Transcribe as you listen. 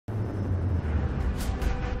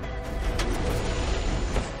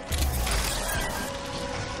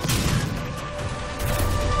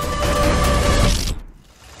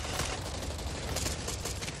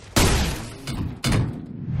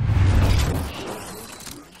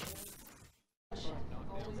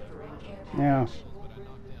Yeah.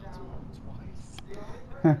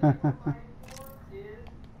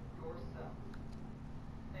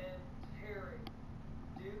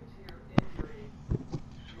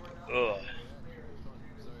 Ugh.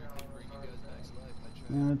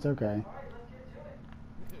 No, it's okay.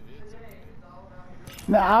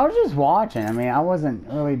 No, I was just watching. I mean, I wasn't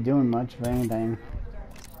really doing much of anything.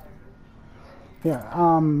 Here,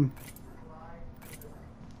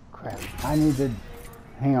 crap. I need to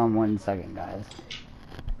hang on 1 second, guys.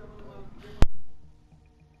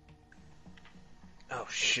 Oh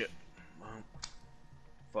shit.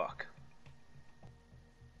 Fuck.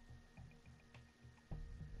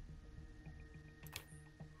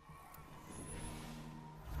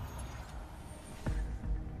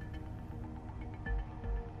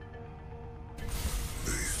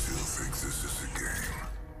 They still think this is a game.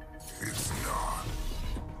 It's not.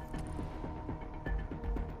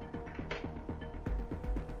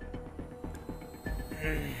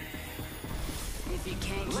 If you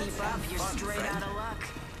can't keep up, you're straight out of luck.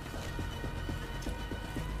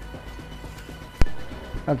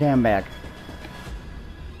 Okay, I'm back.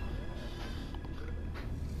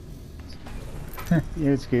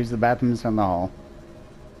 You excuse the bathrooms from the hall.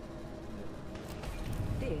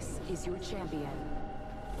 This is your champion.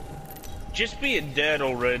 Just be a dad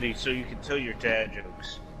already so you can tell your dad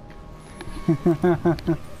jokes.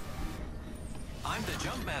 I'm the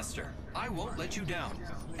jump master. I won't let you down,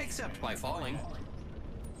 except by falling.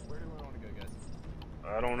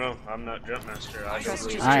 I don't know. I'm not jump master. I Trust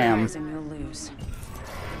don't your I am. stars and you'll lose.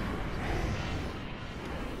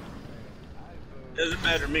 Doesn't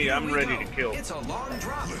matter to me. I'm Here we ready go. to kill. It's a long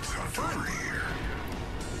drop. Let's hunt Fun. over here.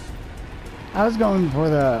 I was going for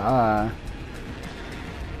the,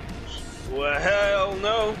 Well, hell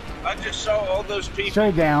no. I just saw all those people.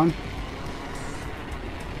 straight down.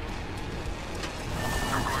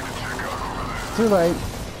 I'm going to check out over there. Too late.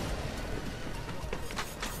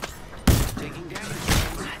 Taking damage.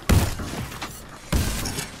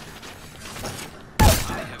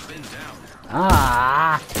 I have been down.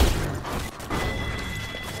 Ah!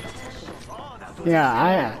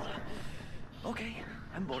 Yeah, Okay,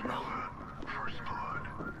 I'm bored now. First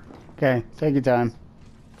blood. okay, take your time.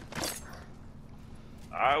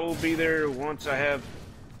 I will be there once I have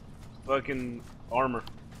fucking armor.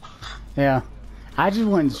 Yeah. I just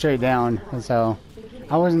went straight down, so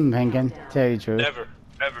I wasn't thinking, to tell you the truth.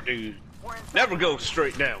 Never do. Never go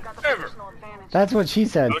straight down. Ever. That's what she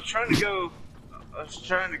said. I was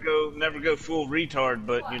trying to go, never go full retard,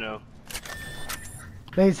 but you know.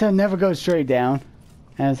 They said never go straight down.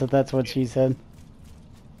 And so that's what she said.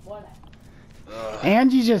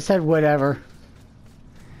 And you just said whatever.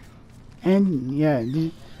 And yeah.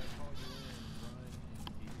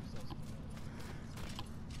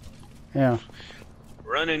 Yeah.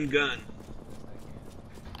 Run and gun.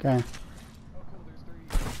 Okay.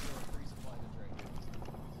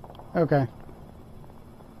 Okay.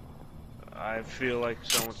 I feel like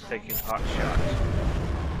someone's taking hot shots.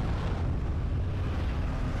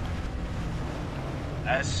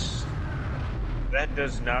 That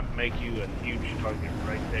does not make you a huge target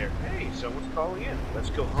right there. Hey, someone's calling in. Let's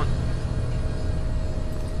go hunt.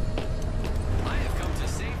 I have come to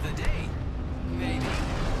save the day. Maybe.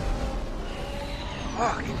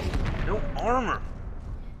 Fuck. No armor.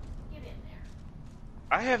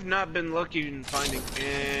 I have not been lucky in finding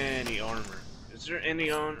any armor. Is there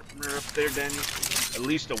any armor up there, Daniel? At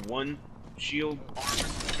least a one shield armor?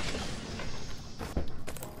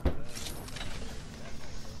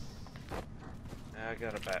 I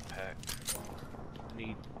got a backpack.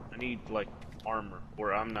 I need like armor,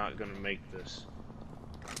 or I'm not gonna make this.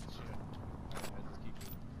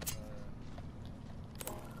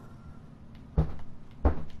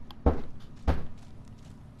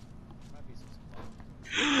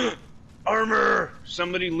 Armor!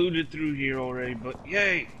 Somebody looted through here already, but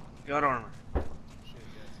yay! Got armor.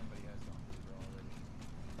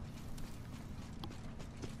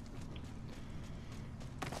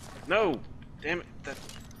 No! Damn it.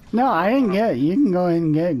 No, I didn't get it. You can go ahead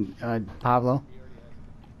and get it, Pablo.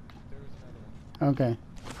 Okay.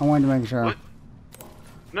 I wanted to make sure. What?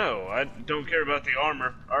 No, I don't care about the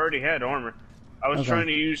armor. I already had armor. I was Okay. trying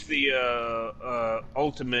to use the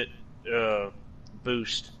ultimate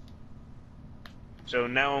boost. So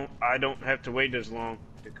now I don't have to wait as long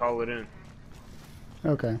to call it in.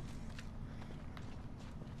 Okay.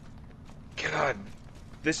 God,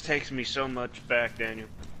 this takes me so much back, Daniel.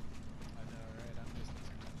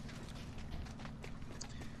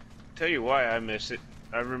 Tell you why I miss it.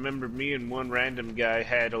 I remember me and one random guy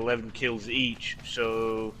had 11 kills each,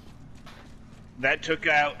 so that took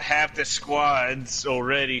out half the squads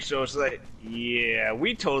already, so it's like, yeah,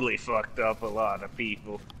 we totally fucked up a lot of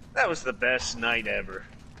people. That was the best night ever.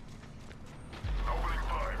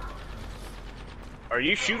 Are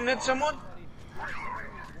you shooting at someone?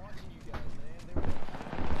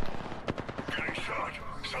 Getting shot.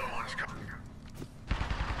 Someone's coming.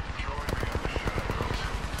 Join me in the shadows.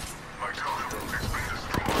 My totem has been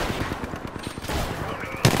destroyed.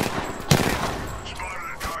 Spotted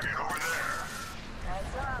a target over there.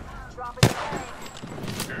 Heads up. Dropping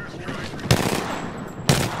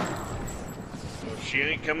the She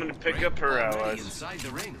ain't coming to pick up her Already allies. inside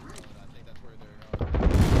the ring.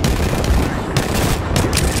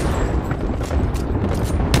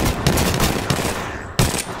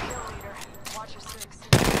 Watch your six.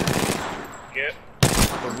 Yep.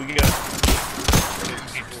 But we got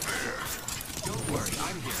people. Don't worry,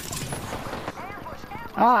 I'm here.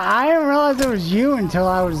 Oh, I didn't realize it was you until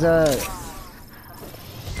I was, There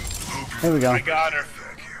we go. I got her.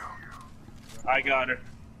 Thank you. I got her.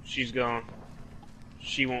 She's gone.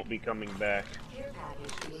 She won't be coming back. Care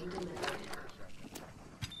package being delivered.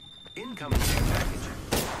 Incoming care package.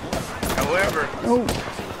 However, Oh,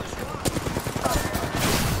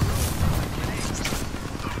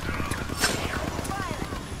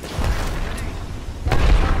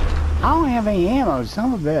 I don't have any ammo,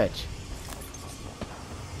 son of a bitch.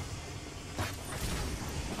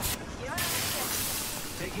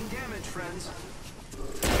 Taking damage, friends.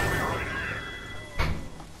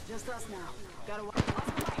 Just us now. Gotta watch.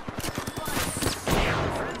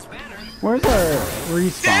 Friends banner. Where's our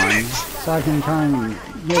respawn? So I can try and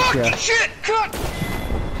get you. shit, cut!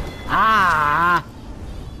 Ah!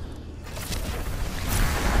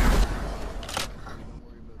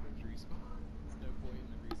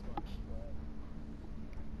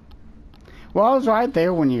 Well, I was right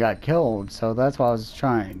there when you got killed, so that's why I was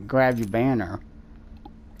trying to grab your banner.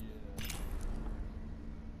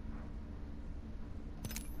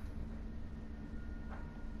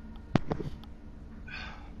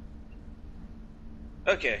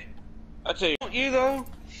 Okay. I'll tell you, don't you though?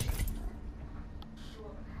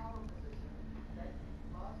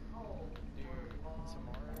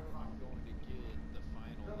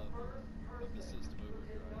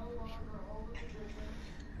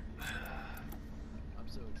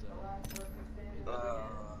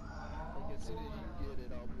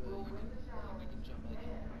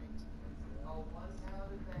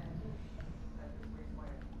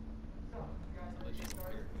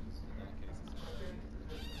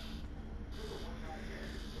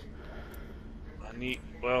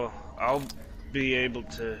 Well, I'll be able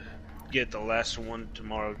to get the last one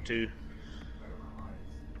tomorrow too.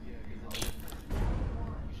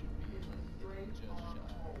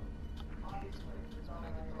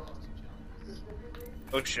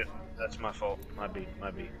 Oh shit, that's my fault. My B.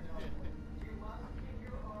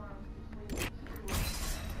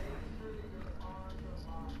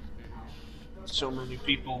 So many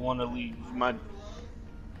people want to leave my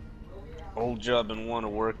old job and want to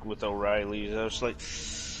work with O'Reilly's. I was like,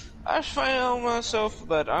 I found myself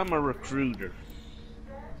that I'm a recruiter.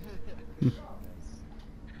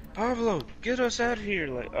 Pablo, get us out of here.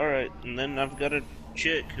 Like, alright. And then I've got a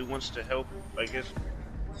chick who wants to help, I guess.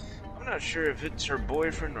 I'm not sure if it's her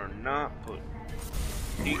boyfriend or not, but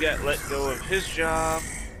he got let go of his job.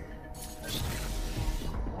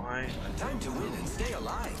 Why? Time to win and stay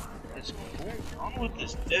alive. What's going on with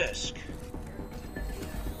this desk?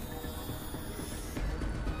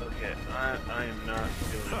 Okay, I am not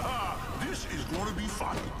doing This is going to be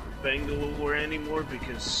fun. Bangalore anymore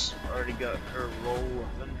because I already got her roll of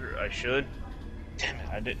thunder. I should. Damn it,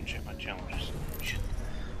 I didn't check my challenges. Shit.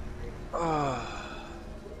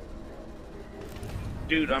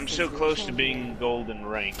 Dude, I'm so close to being golden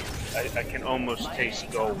rank. I can almost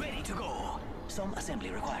taste gold. Ready to go. Some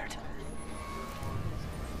assembly required.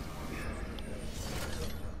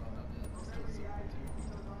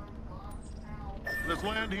 Let's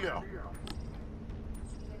land here.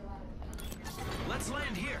 Let's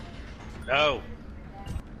land here. No.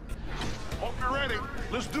 Hope you're ready.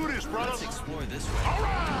 Let's do this, brother. Let's explore this way. All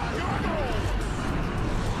right, here I go.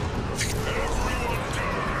 Everyone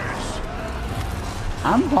dies.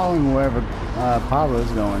 I'm following wherever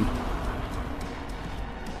Pablo's going.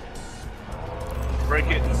 Break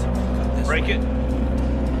it. This Break way. it.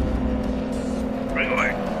 Break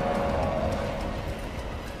away.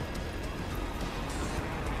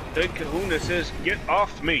 Big Kahuna says, get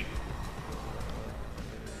off me.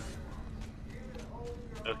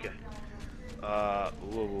 Okay.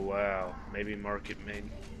 Whoa, wow. Maybe Market made...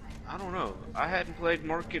 I don't know. I hadn't played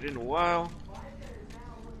Market in a while.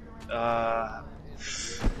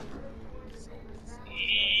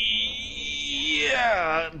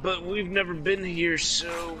 but we've never been here,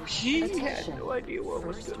 so he had no idea what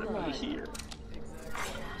was First gonna be blood. here.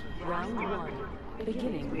 Round 1.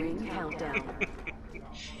 Beginning ring countdown.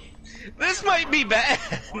 This might be bad.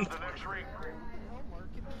 What's the next ring?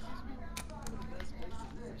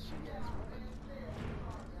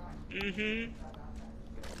 Mm-hmm.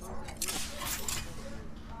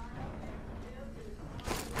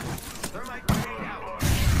 Thermite grenade out.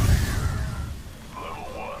 Level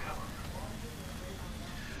 1.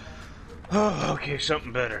 Oh, okay,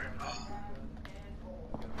 something better.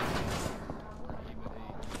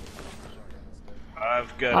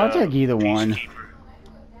 I've got. I'll take either one. Peacekeeper.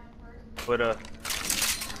 But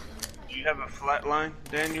do you have a flat line,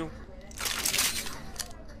 Daniel?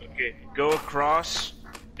 Okay, go across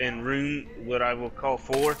and rune what I will call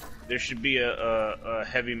 4. There should be a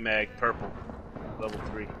heavy mag purple, level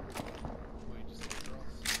 3.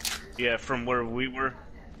 Yeah, from where we were,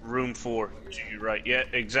 room 4 to your right. Yeah,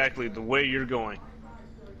 exactly the way you're going.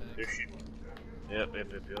 There should. Yep.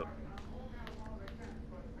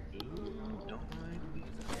 Ooh, don't mind me.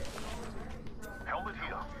 Helmet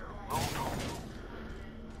here. Level 2.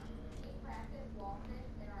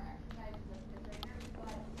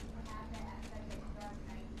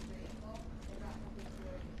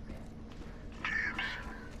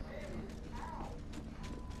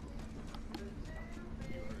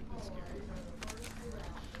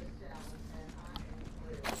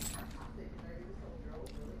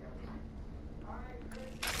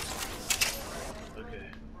 Okay.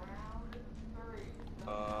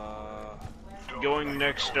 Going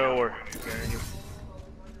next door.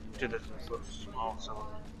 To the small cylinder.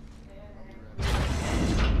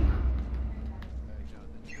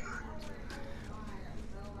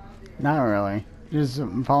 Not really. Just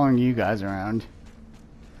following you guys around.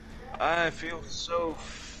 I feel so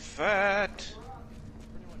fat.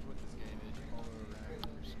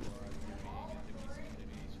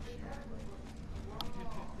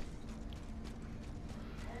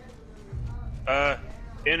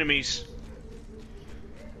 Enemies.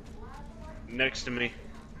 Next to me.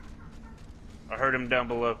 I heard him down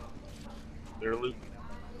below. They're looting.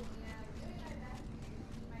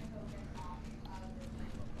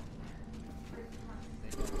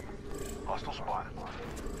 Hostile spotted.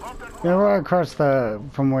 They're right across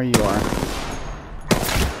from where you are.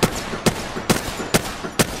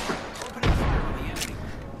 Opening fire on the enemy.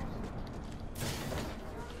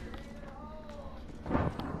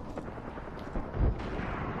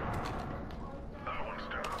 That one's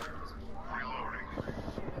down. Reloading.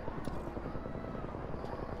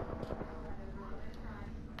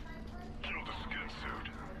 Kill the skin suit.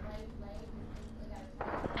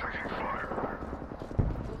 Taking fire.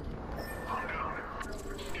 I'm down.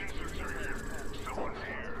 Skin suits are here. Someone's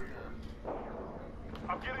here.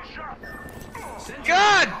 I'm getting shot. Sentry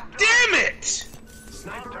God out. damn it!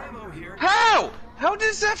 Sniper ammo here. How? How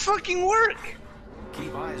does that fucking work?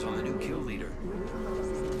 Keep eyes on the new kill leader.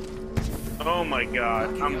 Oh my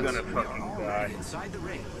god, Lucky I'm us, gonna we are fucking already die. inside the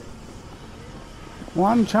ring. Well,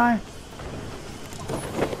 I'm trying.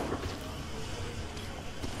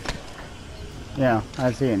 Yeah,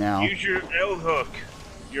 I see it now. Use your L hook.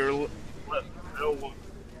 Your left L hook.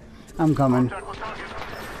 I'm coming. Contact with target.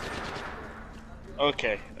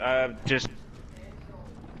 Okay, just.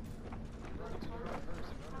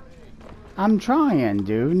 I'm trying,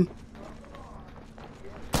 dude.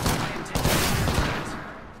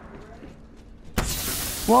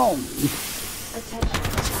 Whoa! Attention.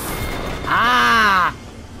 Ah!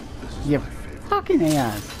 You fucking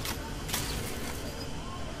ass.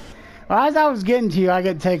 Well, as I was getting to you, I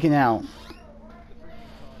get taken out.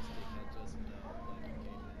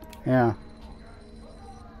 Yeah.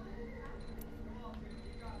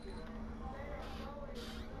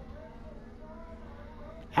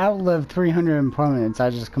 Outlived 300 employments. I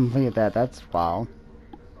just completed that. That's wild.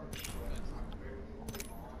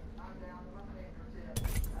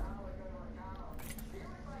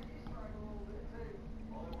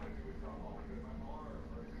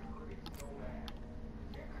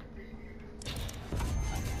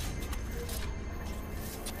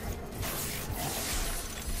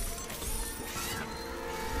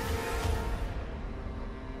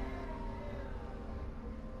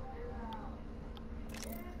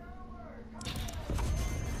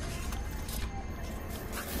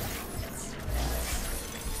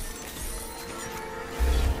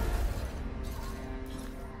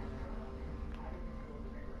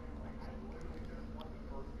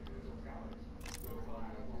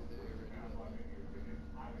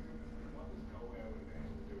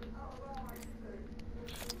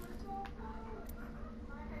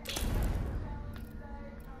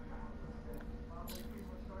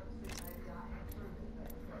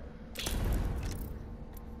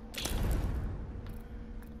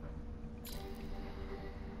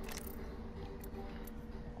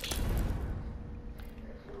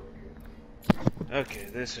 Okay,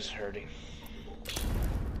 this is hurting.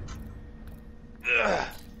 Ugh.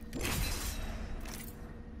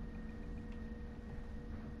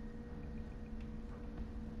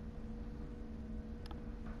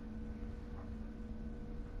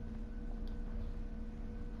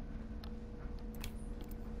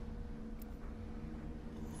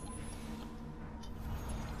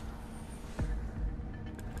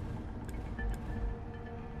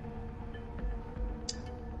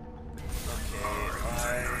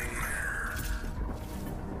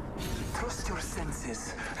 Trust your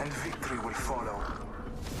senses, and victory will follow.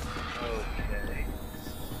 Okay.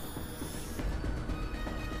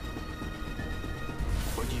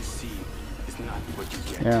 What you see is not what you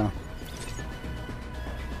get. Yeah.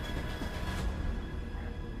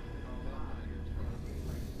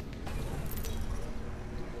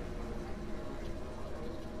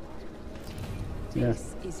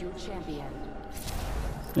 This is your champion.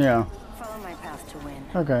 Yeah. Follow my path to win.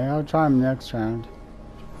 Okay, I'll try him next round.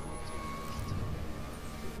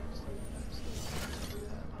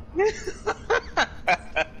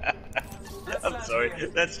 I'm sorry,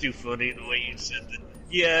 that's too funny the way you said it.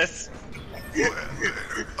 Yes. Well,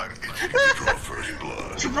 there, I'm itching to draw first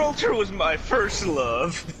blood. Gibraltar was my first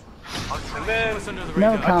love. And then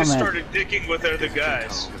No I just comment. started dicking with other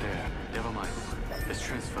guys. Over there. Never mind. Let's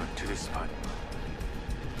transfer to this spot.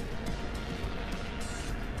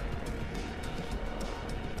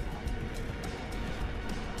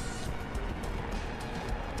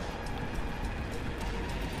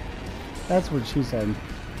 That's what she said.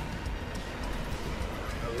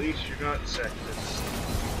 At least you're not sexist.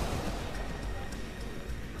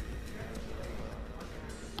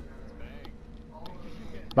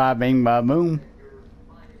 Ba bing ba boom.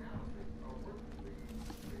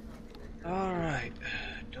 Alright,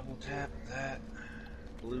 double tap that.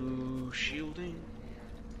 Blue shielding.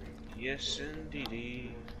 Yes,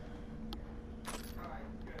 indeedy.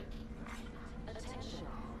 Attention.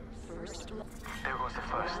 First There goes the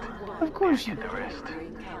first. Of course you. The rest.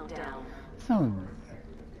 ring countdown. So,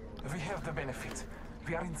 We have the benefit.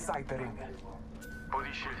 We are inside the ring. Body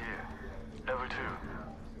shield here. Level 2.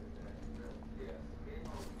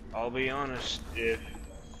 I'll be honest,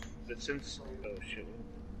 since oh shit.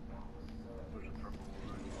 Where's the purple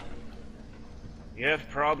one? You have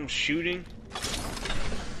problems shooting?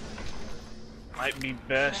 Might be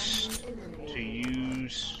best to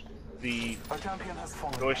use the Our champion has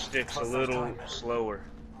fallen. joysticks a little slower.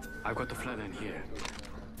 I've got the flatline here.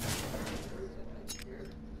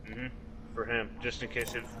 For him, just in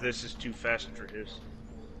case if this is too fast for his.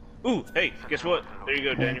 Ooh, hey, guess what? There you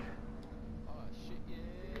go, Daniel.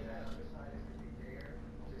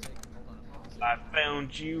 I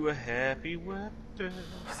found you a happy weapon.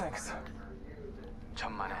 Thanks.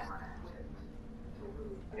 천만에.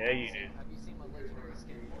 Yeah, you did.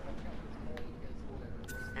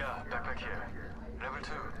 Yeah, backpack here. Level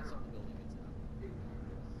 2.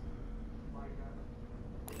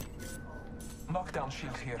 Knockdown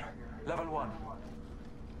shield here. Level 1.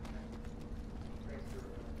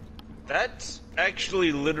 That's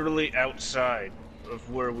actually literally outside of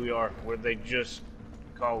where we are, where they just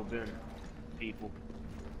called in people.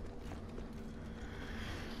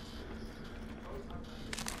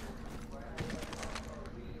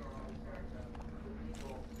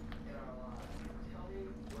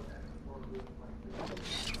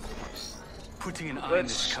 Putting an eye in the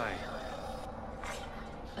Let's sky.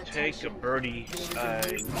 take a birdie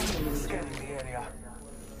side. Scanning the area.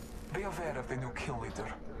 Be aware of the new kill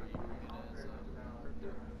leader.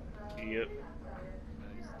 Yep.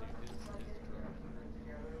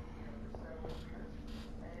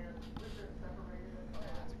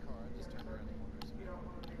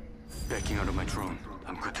 Backing out of my drone.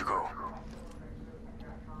 I'm good to go.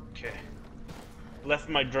 Okay. Left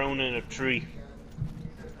my drone in a tree.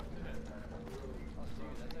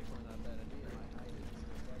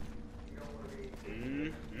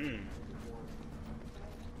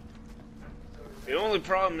 The only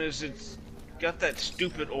problem is it's got that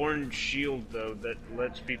stupid orange shield though that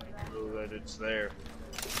lets people know that it's there.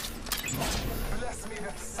 Bless me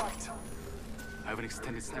with sight. I have an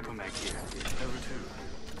extended sniper mag here. Level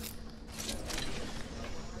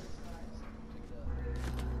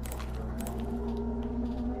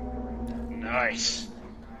 2. Nice.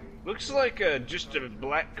 Looks like just a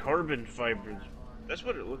black carbon fiber. That's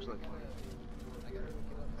what it looks like.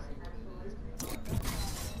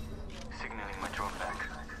 Signaling my drone back.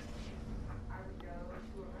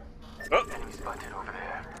 Oh, Enemy spotted over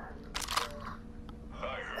there. I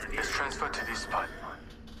heard you. Let's transfer to this spot.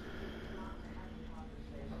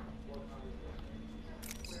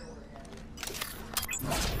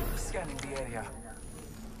 Scanning the area.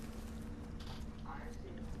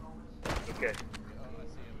 Okay.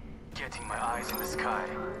 Getting my eyes in the sky.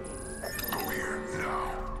 Go here,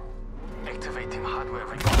 now. Activating hardware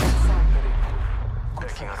requirements.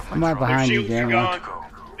 Backing out of my I'm right drone. behind you, Shields are Daniel. gone.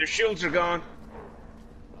 Their shields are gone.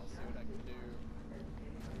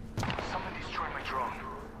 Someone destroyed my drone.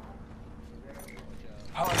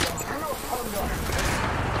 Getting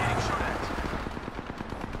shot at.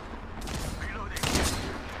 Reloading.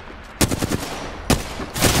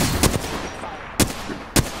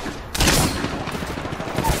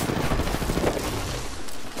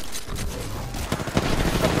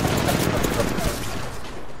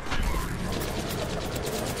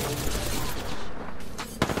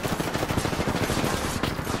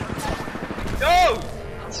 Oh!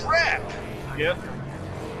 Crap! Yep.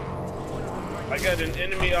 I got an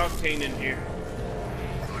enemy octane in here.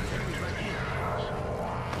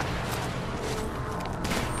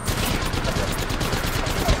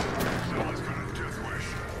 Someone's got a death wish.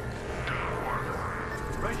 Down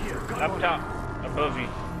one. Right here. Got Up one. top. Above you.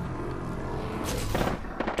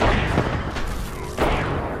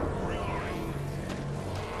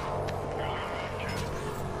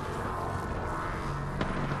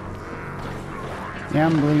 Yeah,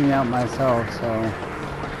 I'm bleeding out myself, so.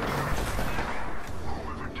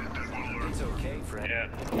 It's okay, friend.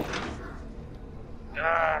 Yeah.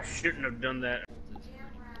 Ah, shouldn't have done that.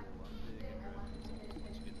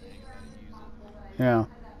 Yeah.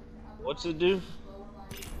 What's it do?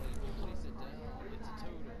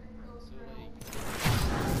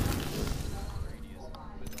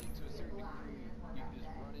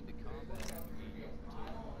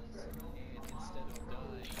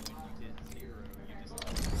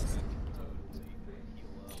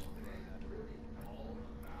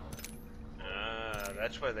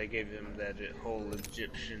 That's why they gave him that whole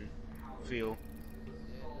Egyptian feel.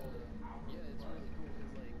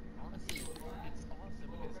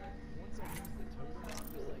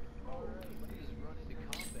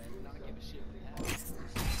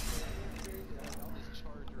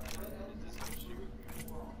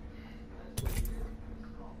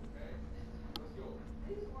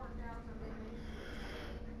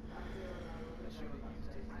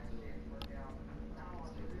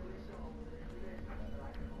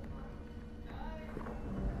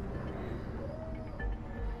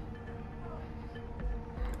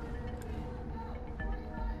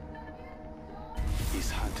 It's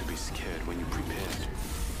hard to be scared when you're prepared.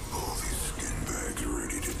 All these skin bags are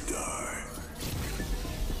ready to die.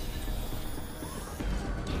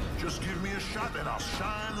 Just give me a shot and I'll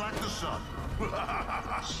shine like the sun.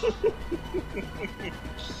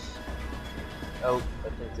 Oh, I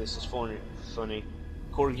think this is funny.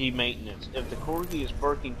 Corgi maintenance. If the Corgi is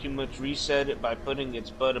barking too much, reset it by putting its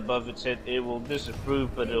butt above its head. It will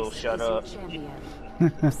disapprove, but it'll shut Is your up. champion.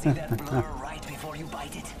 See that blur right before you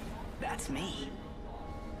bite it? That's me.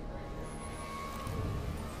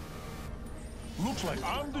 Looks like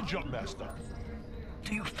I'm the jump master.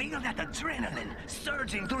 Do you feel that adrenaline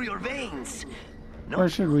surging through your veins? No, Where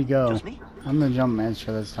should we go? just me. I'm the jump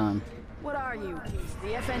master this time. What are you?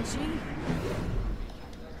 The FNG?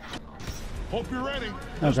 Hope you're ready.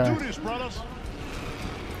 Let's Okay. do this, brothers.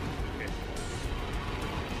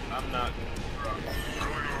 I'm not.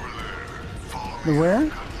 The where?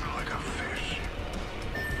 Like a fish.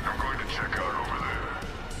 I'm going to check out over there.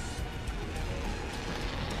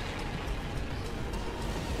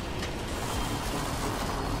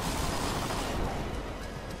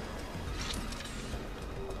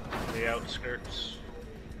 The outskirts.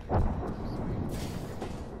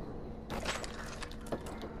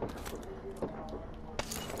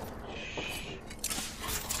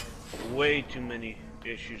 Way too many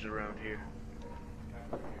issues around here.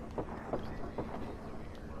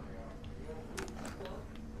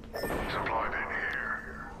 Supply bin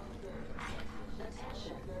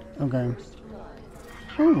here. Okay.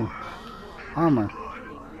 Ooh. Armor.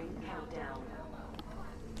 Countdown.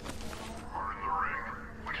 We're in the ring,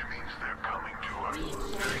 which means they're coming to us.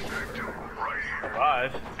 Heading back to 'em right here.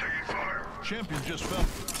 5. Taking fire. Champion just fell.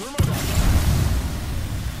 Thermite out.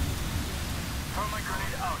 Throw my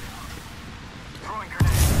grenade out. Throwing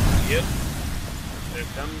grenade. Yep.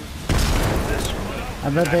 They're coming this way. I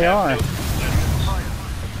bet they are. Fire.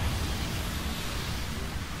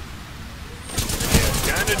 Yeah,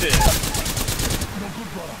 kinda did. No good,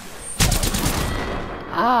 brother.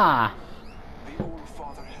 Ah! The All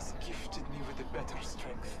Father has gifted me with a better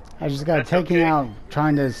strength. I just got That's taken okay. out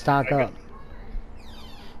trying to stock I got- up.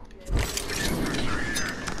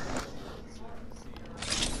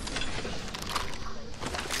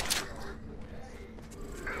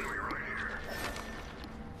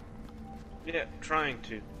 Yeah, trying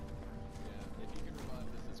to.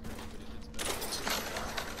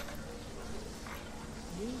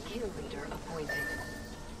 New kill leader appointed.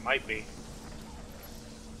 Might be.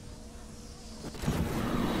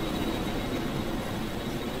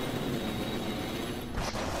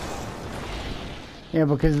 Yeah,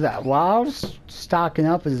 because while I was stocking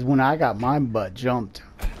up is when I got my butt jumped.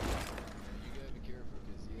 You gotta be careful,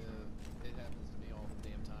 because yeah, it happens to me all the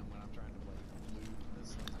damn time when I'm trying to like loot and the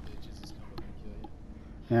sons of bitches just come up and kill you.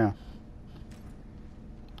 Yeah.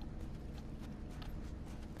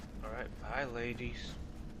 Alright, bye ladies.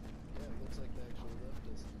 Yeah, it looks like they actually left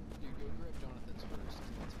us. Dude, go grab Jonathan's first.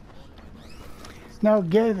 That's one of my top. No,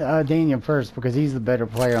 get Daniel first because he's the better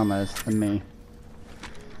player on this than me.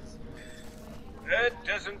 It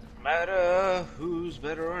doesn't matter who's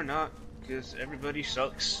better or not, because everybody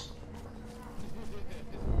sucks.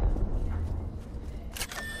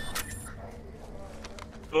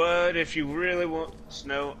 But if you really want to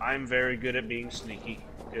know, I'm very good at being sneaky,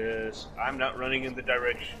 because I'm not running in the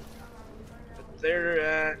direction that they're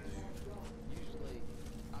at. Usually,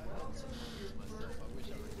 I've done some of this myself. I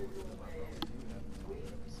wish I recorded them. I probably do have them on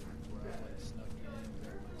episodes where I like snuck in,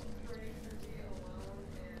 grabbed my teammates'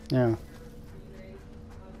 banners. Yeah.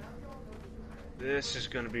 This is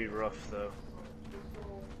going to be rough, though.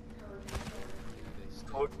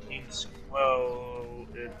 14. Well,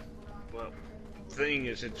 thing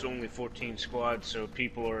is, it's only 14 squads, so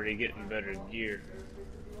people are already getting better gear.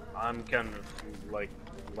 I'm kind of like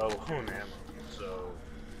low on ammo, so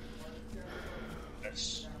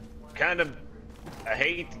that's kind of. I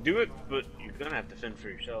hate to do it, but you're gonna have to fend for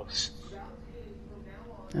yourselves.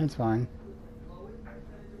 That's fine.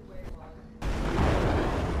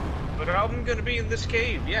 But I'm gonna be in this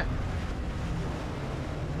cave, yeah.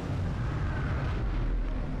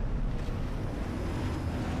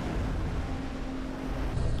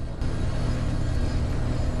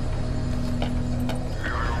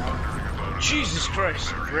 Jesus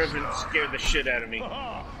Christ, Reverend scared the shit out of me.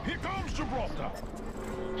 Aha! Here comes Gibraltar!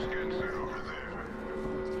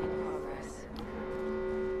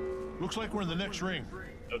 Looks like we're in the next ring.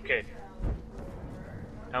 Okay.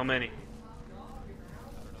 How many?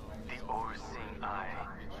 The overseeing eye.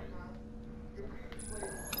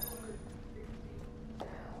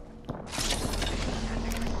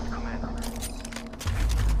 Command.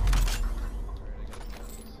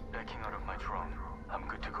 Backing out of my drone. I'm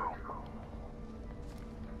good to go.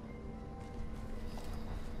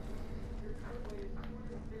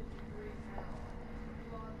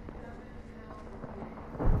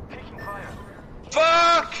 Taking fire.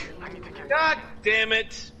 Fuck! I need to get God damn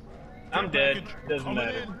it! I'm dead. Doesn't Coming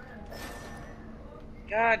matter. in.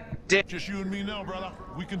 God damn. Just you and me now, brother.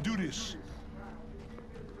 We can do this.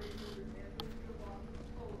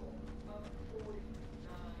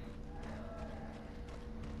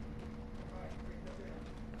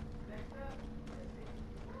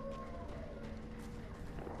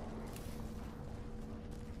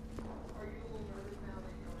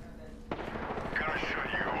 Gonna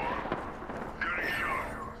shut you up. Getting shot.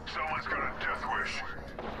 Someone's got a death wish.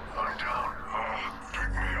 I'm down. Pick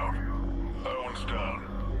me up. That one's down.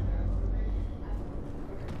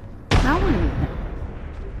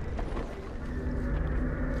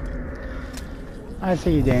 I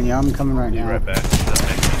see you, Daniel. I'm coming right now. Right back. That'll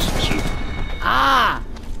make me some soup. Ah!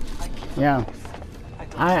 Yeah.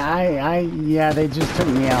 Yeah, they just took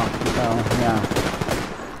me out, so, yeah.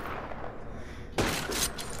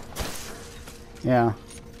 Yeah.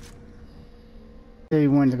 They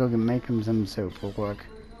wanted to go make him some soup real quick.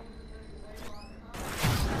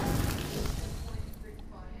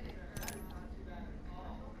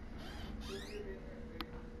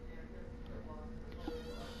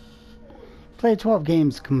 Play 12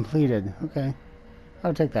 games completed. Okay.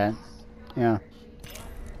 I'll take that. Yeah.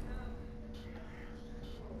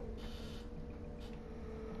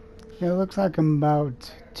 Yeah, it looks like I'm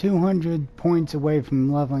about 200 points away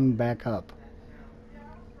from leveling back up.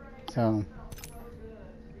 So.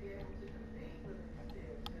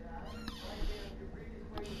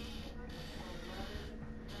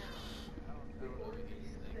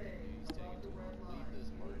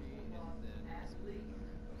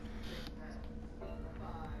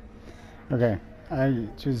 Okay, I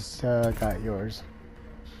just got yours.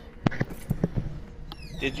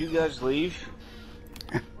 Did you guys leave?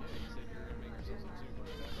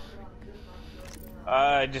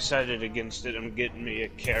 I decided against it. I'm getting me a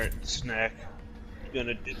carrot snack.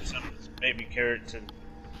 Gonna dip some of this baby carrots and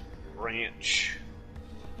ranch.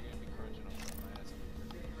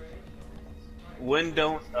 When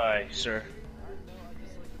don't I, sir?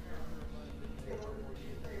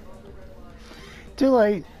 Too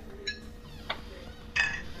late.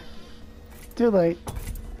 Too late.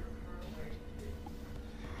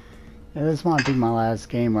 Yeah, this might be my last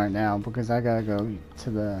game right now because I gotta go to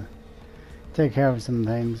the take care of some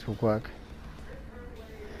things real quick.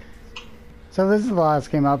 So this is the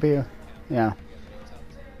last game I'll be. Yeah.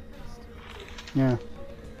 Yeah.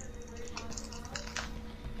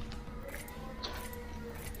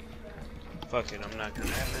 Fuck it, I'm not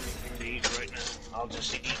gonna have anything to eat right now. I'll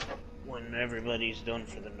just eat when everybody's done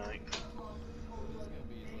for the night.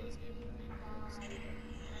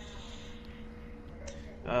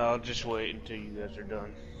 I'll just wait until you guys are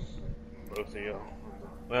done. Both of y'all.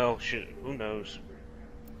 Well, shit, who knows?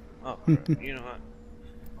 Oh, crap. You know what?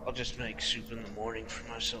 I'll just make soup in the morning for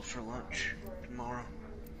myself for lunch tomorrow.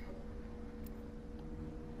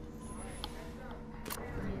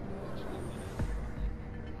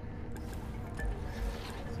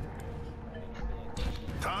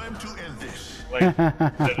 Time to end this. Like, is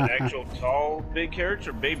that actual tall big carrots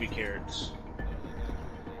or baby carrots?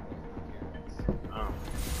 Oh. I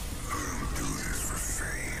don't do this for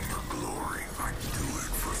fame or glory. I do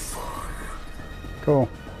it for fun. Cool.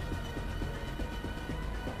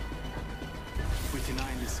 With an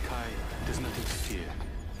eye in the sky, there's nothing to fear.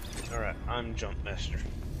 Alright, I'm Jump Master.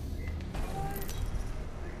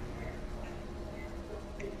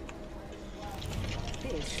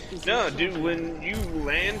 No, dude, when you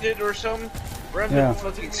landed or something, Brandon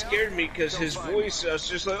fucking scared me because his voice, I was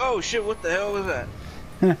just like, oh shit, what the hell was that?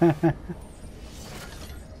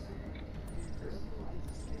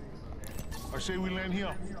 I say we land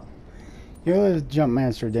here. You're the jump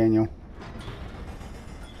master, Daniel.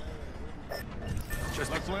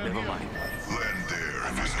 Just let's land here. Land there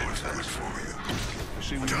if you know what's good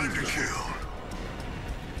for you. Time to kill.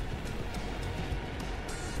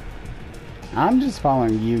 I'm just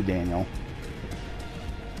following you, Daniel.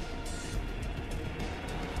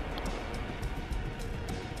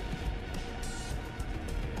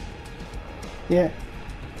 Yeah.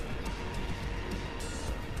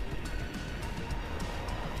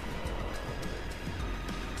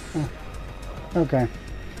 Oh. Okay.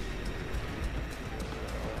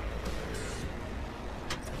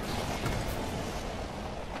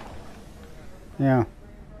 Yeah.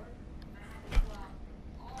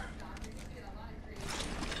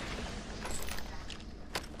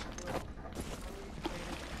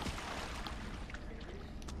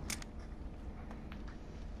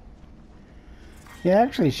 It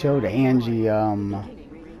actually showed Angie,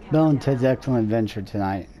 Bill and Ted's Excellent Adventure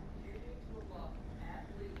tonight.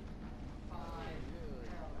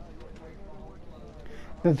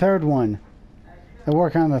 The third one. They're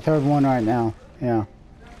working on the third one right now. Yeah.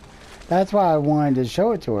 That's why I wanted to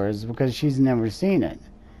show it to her, is because she's never seen it.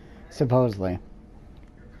 Supposedly.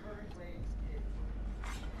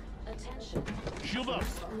 Shield up.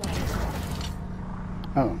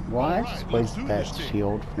 Oh, well, I just wasted that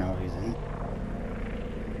shield for no reason.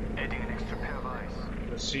 Adding an extra pair of eyes.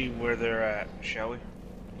 Let's see where they're at, shall we?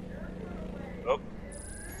 Oh.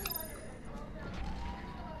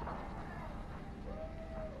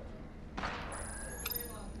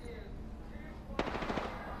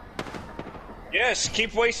 Yes,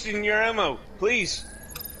 keep wasting your ammo, please.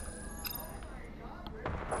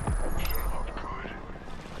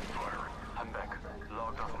 I'm back.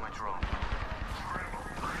 Logged off my drone.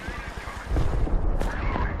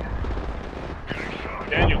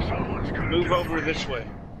 Daniel, move over this way.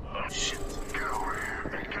 Oh shit. Get over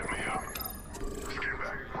here and get me up. Let's get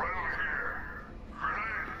back. Right over here.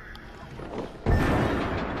 Grenade.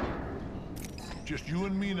 Just you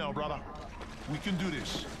and me now, brother. We can do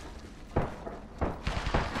this.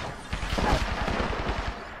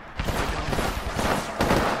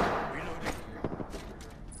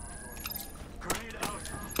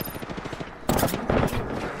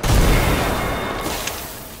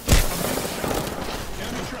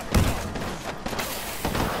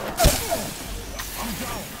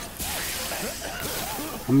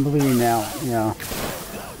 I'm bleeding out, yeah.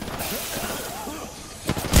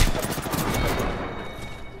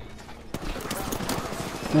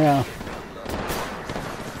 Yeah.